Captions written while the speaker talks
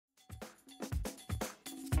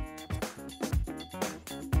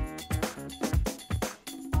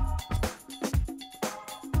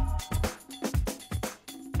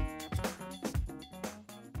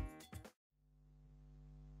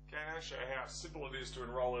to show you how simple it is to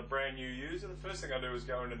enrol a brand new user. The first thing I do is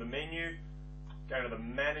go into the menu, go into the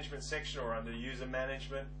management section or under user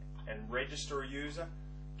management and register a user.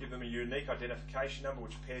 Give them a unique identification number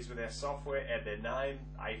which pairs with our software, add their name,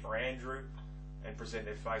 A for Andrew, and present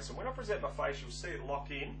their face. And when I present my face, you'll see it lock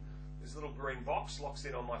in. This little green box locks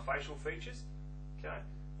in on my facial features. Okay.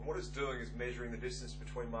 And what it's doing is measuring the distance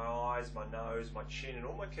between my eyes, my nose, my chin, and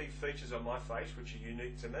all my key features on my face, which are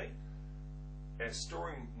unique to me. And it's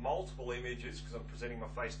storing multiple images, because I'm presenting my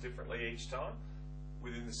face differently each time,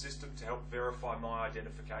 within the system to help verify my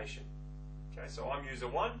identification. Okay, so I'm user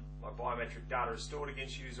 1, my biometric data is stored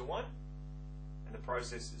against user 1, and the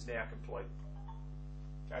process is now complete.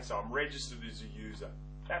 Okay, so I'm registered as a user.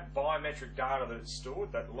 That biometric data that is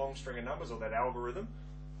stored, that long string of numbers or that algorithm,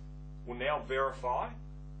 will now verify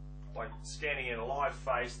by scanning in a live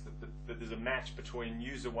face that there's a match between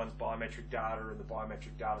user 1's biometric data and the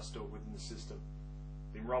biometric data stored within the system.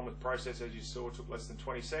 The enrolment process, as you saw, took less than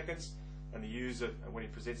 20 seconds, and the user, when he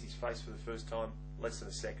presents his face for the first time, less than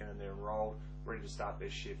a second, and they're enrolled, ready to start their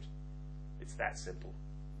shift. It's that simple.